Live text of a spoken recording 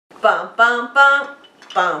bum bum bum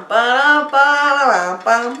bum ba ba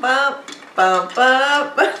bum bum bum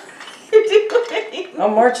bum. You're doing?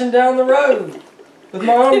 I'm marching down the road with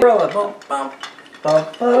my umbrella. Bum bum bum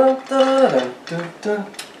ba da da da da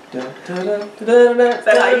da da. Is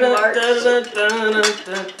that how you march?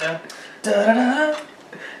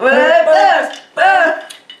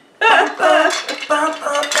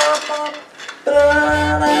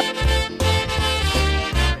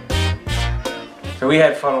 So we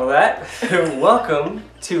had fun with that. Welcome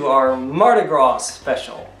to our Mardi Gras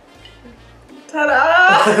special.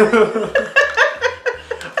 Ta-da!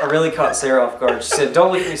 I really caught Sarah off guard. She said,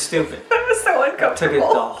 "Don't look at me stupid." That was so I took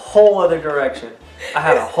uncomfortable. it the whole other direction. I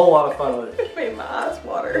had a whole lot of fun with it. It made my eyes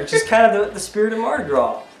water. Which is kind of the spirit of Mardi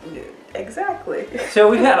Gras. Exactly. So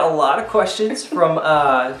we've had a lot of questions from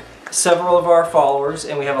several of our followers,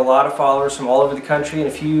 and we have a lot of followers from all over the country and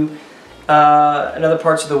a few in other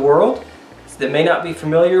parts of the world that may not be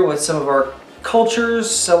familiar with some of our cultures,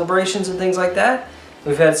 celebrations, and things like that.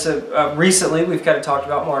 We've had some, recently we've kind of talked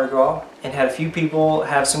about Mardi Gras and had a few people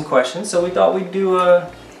have some questions, so we thought we'd do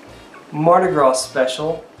a Mardi Gras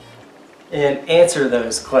special and answer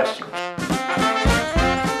those questions.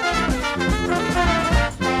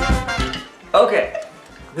 Okay,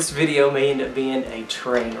 this video may end up being a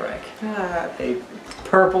train wreck. A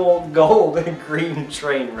purple, gold, and green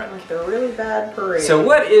train wreck. Like a really bad parade. So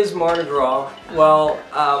what is Mardi Gras? Well,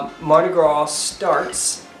 Mardi Gras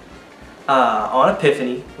starts on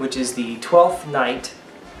Epiphany, which is the 12th night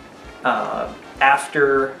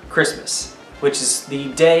after Christmas, which is the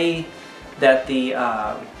day that the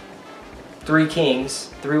three kings,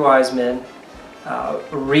 three wise men,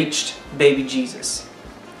 reached baby Jesus.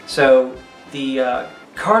 So the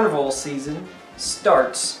carnival season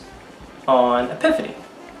starts on Epiphany,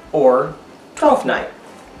 or 12th night.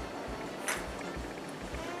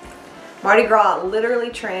 Mardi Gras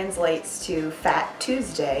literally translates to Fat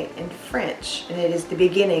Tuesday in French, and it is the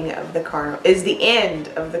beginning of the end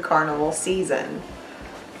of the carnival season.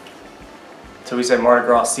 So we said Mardi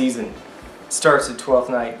Gras season starts at 12th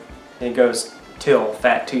night and it goes till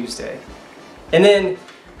Fat Tuesday. And then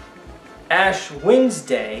Ash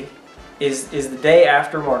Wednesday is the day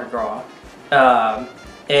after Mardi Gras.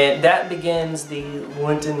 And that begins the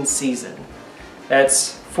Lenten season.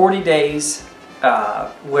 That's 40 days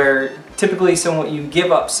where typically you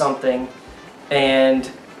give up something, and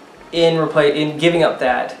in giving up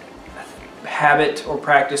that habit or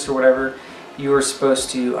practice or whatever, you are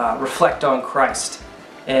supposed to reflect on Christ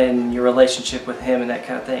and your relationship with Him and that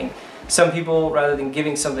kind of thing. Some people, rather than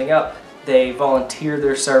giving something up, they volunteer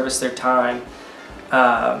their service, their time,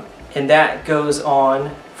 and that goes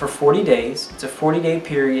on for 40 days. It's a 40-day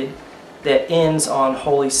period that ends on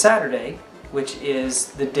Holy Saturday, which is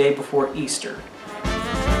the day before Easter.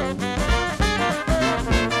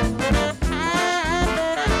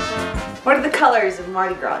 What are the colors of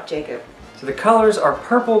Mardi Gras, Jacob? So the colors are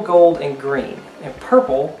purple, gold, and green. And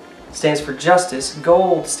purple stands for justice,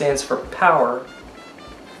 gold stands for power,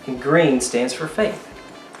 and green stands for faith.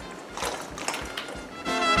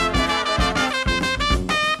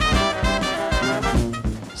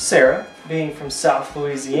 Sarah, being from South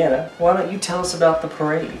Louisiana, why don't you tell us about the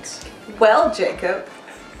parades? Well, Jacob,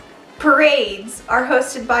 parades are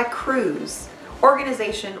hosted by crews,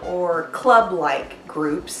 organization or club-like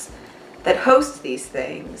groups that host these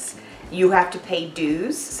things. You have to pay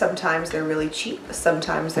dues. Sometimes they're really cheap,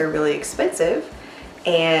 sometimes they're really expensive.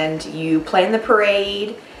 And you plan the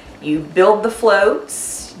parade, you build the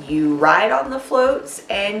floats, you ride on the floats,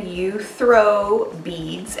 and you throw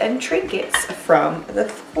beads and trinkets from the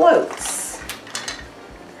floats.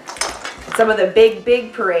 Some of the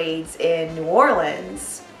big parades in New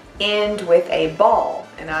Orleans end with a ball,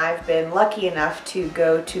 and I've been lucky enough to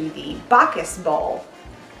go to the Bacchus ball,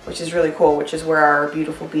 which is really cool, which is where our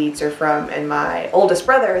beautiful beads are from, and my oldest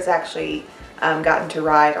brother has actually gotten to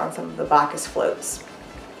ride on some of the Bacchus floats.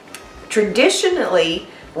 Traditionally,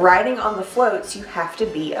 riding on the floats, you have to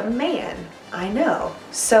be a man. I know,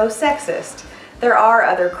 so sexist. There are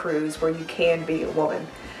other crews where you can be a woman,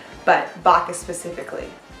 but Bacchus specifically,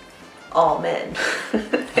 all men.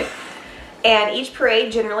 And each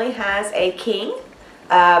parade generally has a king.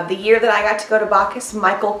 The year that I got to go to Bacchus,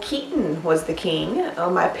 Michael Keaton was the king.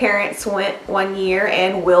 My parents went one year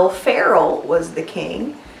and Will Ferrell was the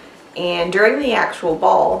king. And during the actual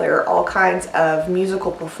ball, there are all kinds of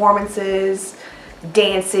musical performances,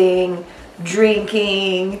 dancing,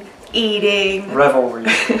 drinking, eating. Revelry.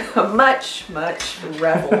 much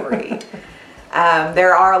revelry.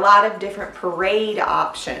 There are a lot of different parade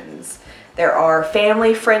options. There are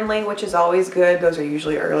family friendly, which is always good. Those are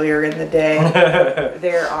usually earlier in the day.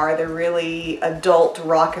 There are the really adult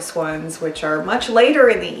raucous ones, which are much later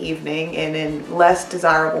in the evening and in less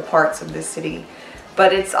desirable parts of the city.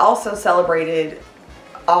 But it's also celebrated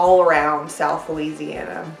all around South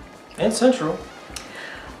Louisiana. And Central.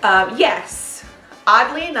 Yes.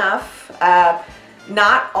 Oddly enough,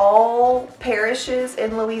 not all parishes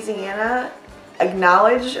in Louisiana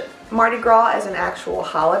acknowledge Mardi Gras as an actual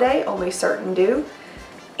holiday. Only certain do.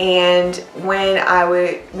 And when I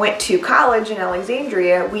went to college in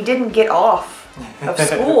Alexandria, we didn't get off of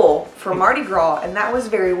school for Mardi Gras, and that was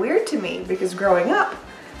very weird to me because growing up,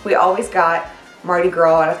 we always got Mardi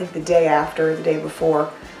Gras, and I think the day after, the day before,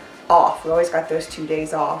 off. We always got those 2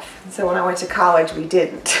 days off. And so when I went to college, we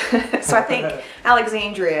didn't. So I think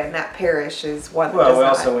Alexandria and that parish is one that Well, does we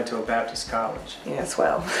not. also went to a Baptist college. Yes,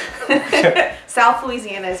 well. South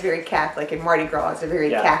Louisiana is very Catholic, and Mardi Gras is a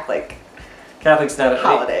very Catholic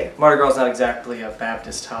holiday. Mardi Gras is not exactly a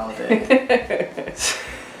Baptist holiday.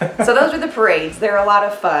 So those are the parades. They're a lot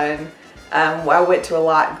of fun. I went to a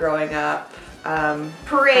lot growing up.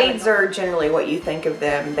 Parades are generally what you think of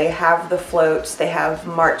them. They have the floats, they have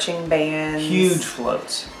marching bands. Huge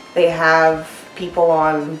floats. They have people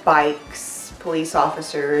on bikes, police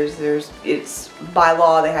officers. It's by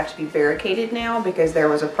law they have to be barricaded now because there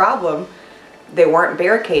was a problem. They weren't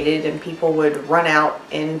barricaded and people would run out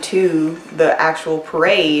into the actual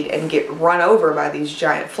parade and get run over by these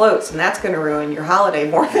giant floats, and that's going to ruin your holiday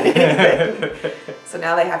more than anything. So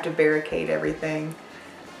now they have to barricade everything.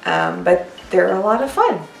 But they're a lot of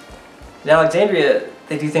fun. In Alexandria,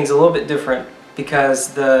 they do things a little bit different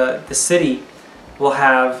because the city will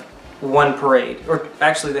have one parade, or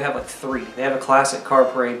actually they have like three. They have a classic car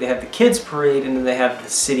parade, they have the kids parade, and then they have the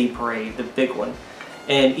city parade, the big one.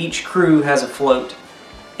 And each crew has a float,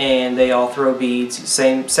 and they all throw beads.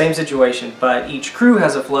 Same situation, but each crew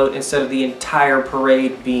has a float instead of the entire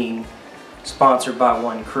parade being sponsored by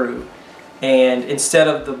one crew. And instead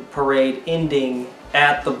of the parade ending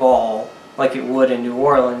at the ball like it would in New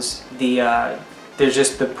Orleans, there's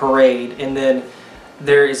just the parade, and then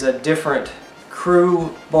there is a different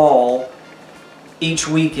crew ball each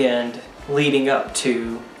weekend leading up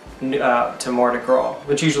to Mardi Gras,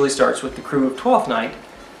 which usually starts with the crew of 12th night,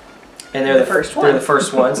 and they're the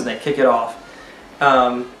first ones, and they kick it off.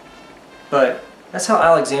 But that's how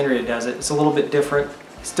Alexandria does it. It's a little bit different.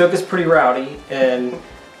 It still gets pretty rowdy, and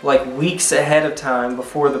like weeks ahead of time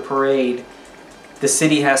before the parade, the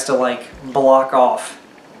city has to like block off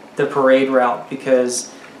the parade route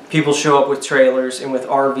because people show up with trailers and with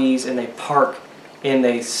RVs, and they park and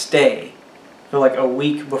they stay for like a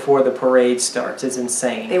week before the parade starts. It's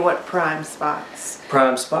insane. They want prime spots.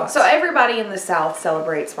 Prime spots. So everybody in the South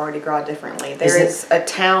celebrates Mardi Gras differently. There is a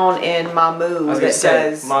town in Mamou that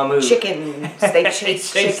does chickens. They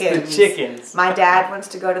chase chickens. The chickens. My dad wants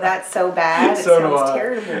to go to that so bad. It sounds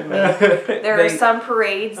terrible to me. There are some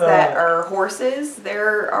parades that are horses.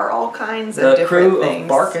 There are all kinds of different things.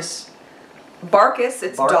 The crew of Barkus. Barkus,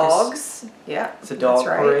 it's dogs. Yeah, it's a dog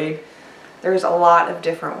parade. There's a lot of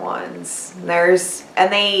different ones.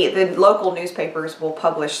 The local newspapers will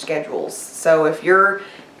publish schedules. So if you're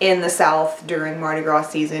in the South during Mardi Gras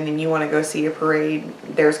season and you want to go see a parade,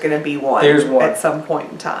 there's going to be one. There's one at some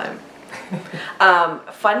point in time.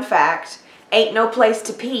 Fun fact, ain't no place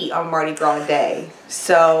to pee on Mardi Gras Day.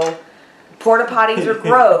 So porta potties are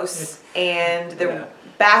gross, and the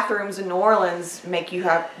bathrooms in New Orleans make you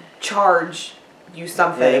charge you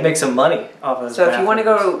something. Yeah, they make some money off of those So if you want to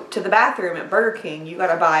go to the bathroom at Burger King, you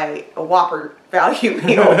got to buy a Whopper value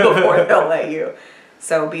meal before they'll let you.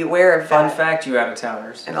 So be aware of that. Fun fact, you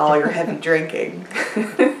out-of-towners. And all your heavy drinking.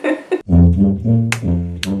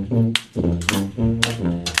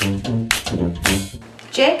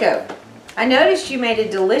 Jacob, I noticed you made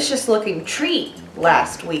a delicious looking treat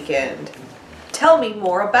last weekend. Tell me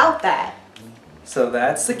more about that. So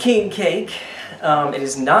that's the king cake. It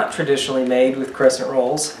is not traditionally made with crescent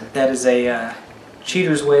rolls. That is a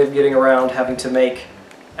cheater's way of getting around having to make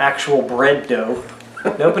actual bread dough.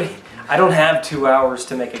 I don't have 2 hours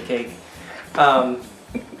to make a cake. I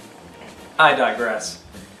digress.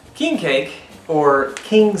 King cake, or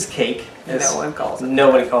king's cake, no one calls it.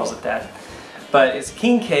 Nobody calls it that. But it's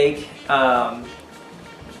king cake,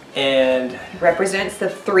 and represents the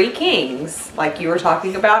 3 kings, like you were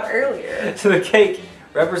talking about earlier. So the cake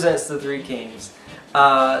represents the 3 kings.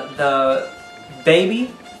 The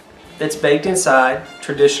baby that's baked inside,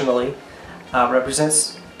 traditionally,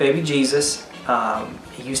 represents baby Jesus.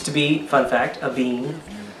 He used to be, fun fact, a bean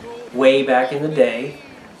way back in the day.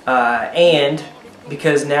 And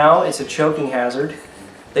because now it's a choking hazard,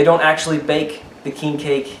 they don't actually bake the king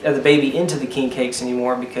cake, the baby into the king cakes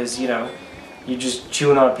anymore because, you know, you're just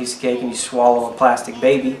chewing on a piece of cake and you swallow a plastic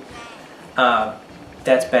baby.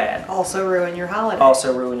 That's bad. Also ruin your holiday.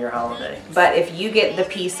 Also ruin your holiday. But if you get the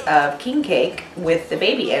piece of king cake with the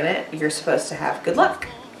baby in it, you're supposed to have good luck.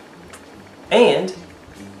 And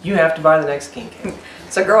you have to buy the next king cake.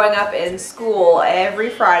 So growing up in school, every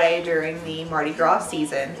Friday during the Mardi Gras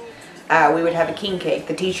season, we would have a king cake.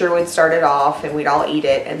 The teacher would start it off and we'd all eat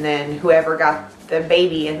it, and then whoever got the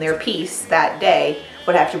baby in their piece that day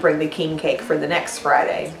would have to bring the king cake for the next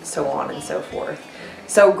Friday, so on and so forth.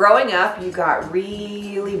 So growing up, you got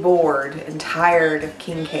really bored and tired of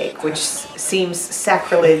king cake, which seems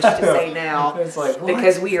sacrilege to say now. It's like, what?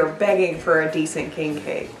 Because we are begging for a decent king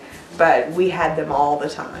cake. But we had them all the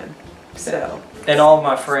time. So. And all of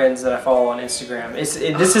my friends that I follow on Instagram, this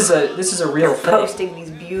is a real thing. Posting these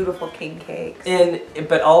beautiful king cakes.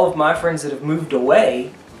 But all of my friends that have moved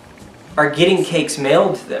away are getting cakes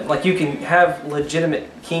mailed to them. Like, you can have legitimate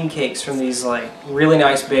king cakes from these like really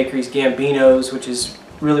nice bakeries, Gambino's, which is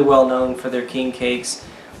really well known for their king cakes.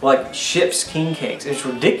 Like, ships king cakes. It's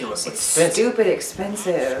ridiculously expensive. Stupid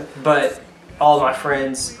expensive. But all of my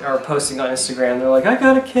friends are posting on Instagram. They're like, I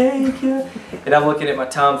got a cake, yeah. And I'm looking at my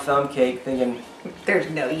Tom Thumb cake thinking,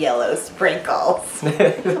 there's no yellow sprinkles.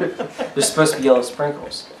 there's supposed to be yellow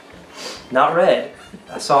sprinkles, not red.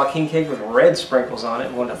 I saw a king cake with red sprinkles on it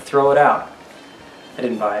and wanted to throw it out. I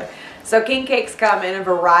didn't buy it. So king cakes come in a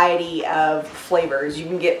variety of flavors. You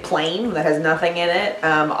can get plain that has nothing in it.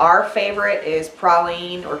 Our favorite is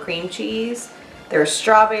praline or cream cheese. There's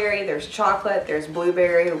strawberry, there's chocolate, there's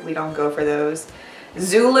blueberry. We don't go for those.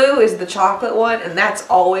 Zulu is the chocolate one, and that's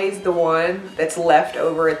always the one that's left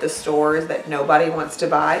over at the stores that nobody wants to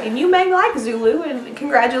buy. And you may like Zulu, and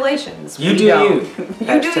congratulations. You do you.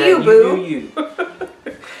 You do you, boo. You do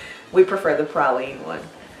you. We prefer the praline one.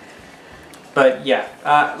 But yeah,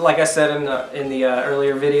 like I said in the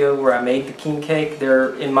earlier video where I made the king cake, there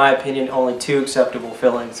are, in my opinion, only two acceptable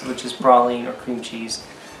fillings, which is praline or cream cheese.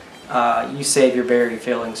 You save your berry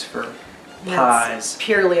fillings for pies. That's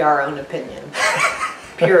purely our own opinion.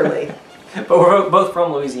 Purely. But we're both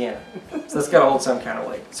from Louisiana, so that's got to hold some kind of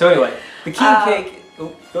weight. So anyway, the king cake,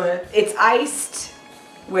 oh, go ahead. It's iced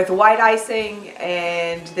with white icing,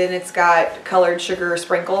 and then it's got colored sugar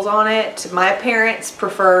sprinkles on it. My parents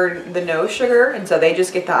preferred the no sugar, and so they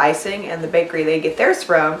just get the icing, and the bakery they get theirs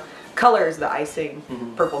from colors the icing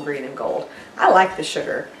purple, green, and gold. I like the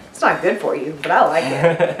sugar. It's not good for you, but I like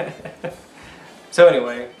it. So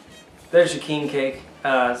anyway, there's your king cake.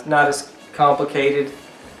 It's not as complicated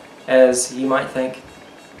as you might think.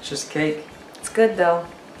 It's just a cake. It's good though.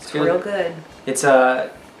 It's real good. It's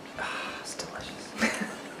it's delicious.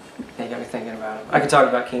 Yeah, you got me thinking about it. I could talk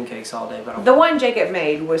about king cakes all day, but the one Jacob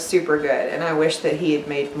made was super good, and I wish that he had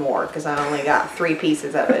made more because I only got 3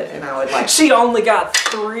 pieces of it, and I would like. She only got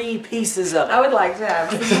 3 pieces of it. I would like to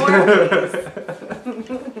have some more, please.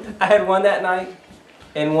 I had one that night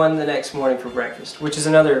and one the next morning for breakfast, which is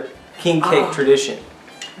another king cake tradition.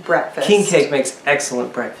 Breakfast. King cake makes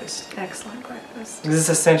excellent breakfast. Excellent breakfast. This is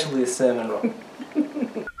essentially a cinnamon roll.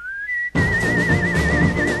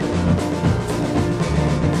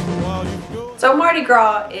 So Mardi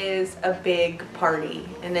Gras is a big party,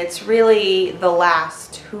 and it's really the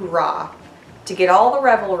last hurrah to get all the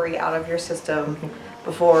revelry out of your system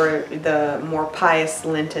before the more pious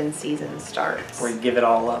Lenten season starts. Where you give it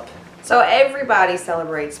all up. So everybody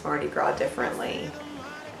celebrates Mardi Gras differently.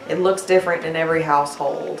 It looks different in every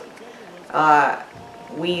household.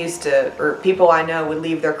 We used to, or people I know would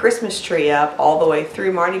leave their Christmas tree up all the way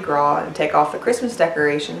through Mardi Gras and take off the Christmas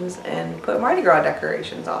decorations and put Mardi Gras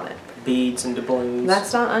decorations on it. Beads and doubloons.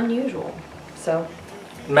 That's not unusual. So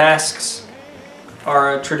masks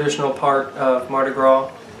are a traditional part of Mardi Gras.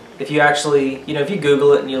 If you actually, if you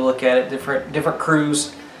Google it and you look at it, different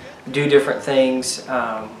crews do different things.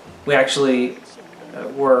 We actually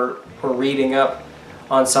were reading up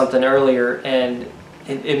on something earlier, and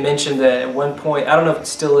it mentioned that at one point, I don't know if it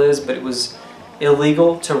still is, but it was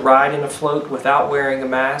illegal to ride in a float without wearing a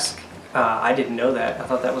mask. I didn't know that. I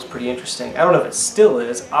thought that was pretty interesting. I don't know if it still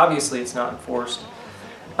is. Obviously, it's not enforced.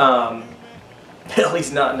 At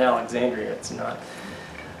least not in Alexandria, it's not.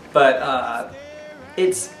 But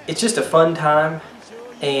it's just a fun time,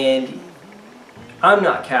 and I'm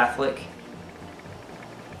not Catholic.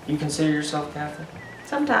 You consider yourself Catholic?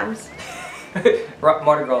 sometimes.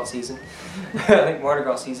 Mardi Gras season. I think Mardi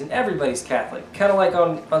Gras season, everybody's Catholic. Kind of like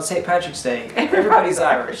on St. Patrick's Day, everybody's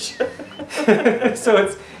Irish. So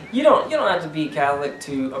it's you don't have to be Catholic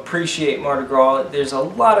to appreciate Mardi Gras. There's a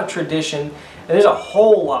lot of tradition, and there's a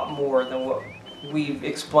whole lot more than what we've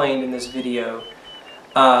explained in this video.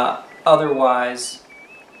 Otherwise,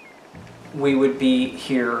 we would be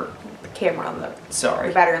here. The camera on the... Sorry.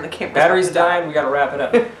 The battery on the camera. Battery's dying, we gotta wrap it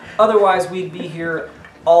up. Otherwise, we'd be here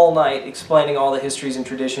all night explaining all the histories and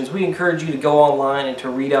traditions. We encourage you to go online and to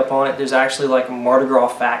read up on it. There's actually like a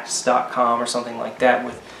MardiGrasFacts.com or something like that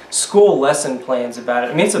with school lesson plans about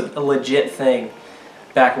it. I mean, it's a legit thing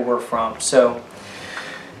back where we're from. So,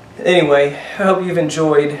 anyway, I hope you've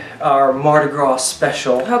enjoyed our Mardi Gras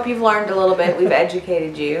special. I hope you've learned a little bit. We've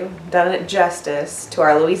educated you, done it justice to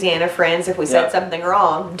our Louisiana friends. If we said something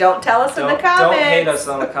wrong, don't tell us in the comments. Don't hate us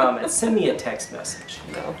on the comments. Send me a text message.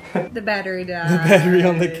 No. The battery died. The battery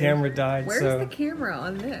on the camera died. Where's the camera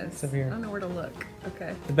on this? It's up here. I don't know where to look.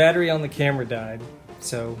 Okay. The battery on the camera died,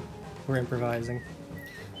 so we're improvising.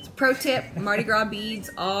 Pro tip, Mardi Gras beads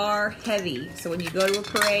are heavy. So when you go to a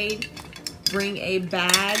parade, bring a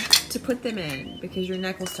bag to put them in because your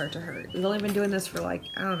neck will start to hurt. We've only been doing this for like,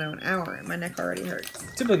 I don't know, an hour and my neck already hurts.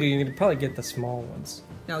 Typically, you can probably get the small ones.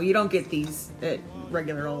 No, you don't get these at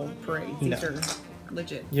regular old parades. These are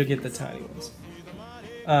legit. You'll get the tiny ones.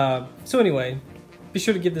 So anyway, be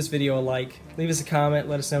sure to give this video a like, leave us a comment,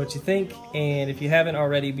 let us know what you think, and if you haven't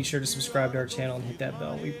already, be sure to subscribe to our channel and hit that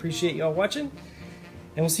bell. We appreciate y'all watching,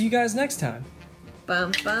 and we'll see you guys next time.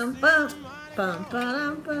 Bum, bum, bum. Bum,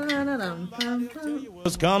 ba-dum, ba-da-dum, bum, bum. It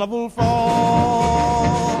was carnival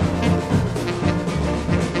fall.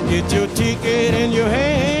 Get your ticket in your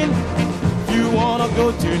hand. You wanna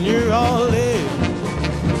go to New Orleans.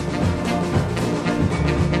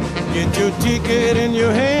 Get your ticket in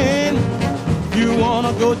your hand. You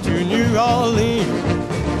wanna go to New Orleans.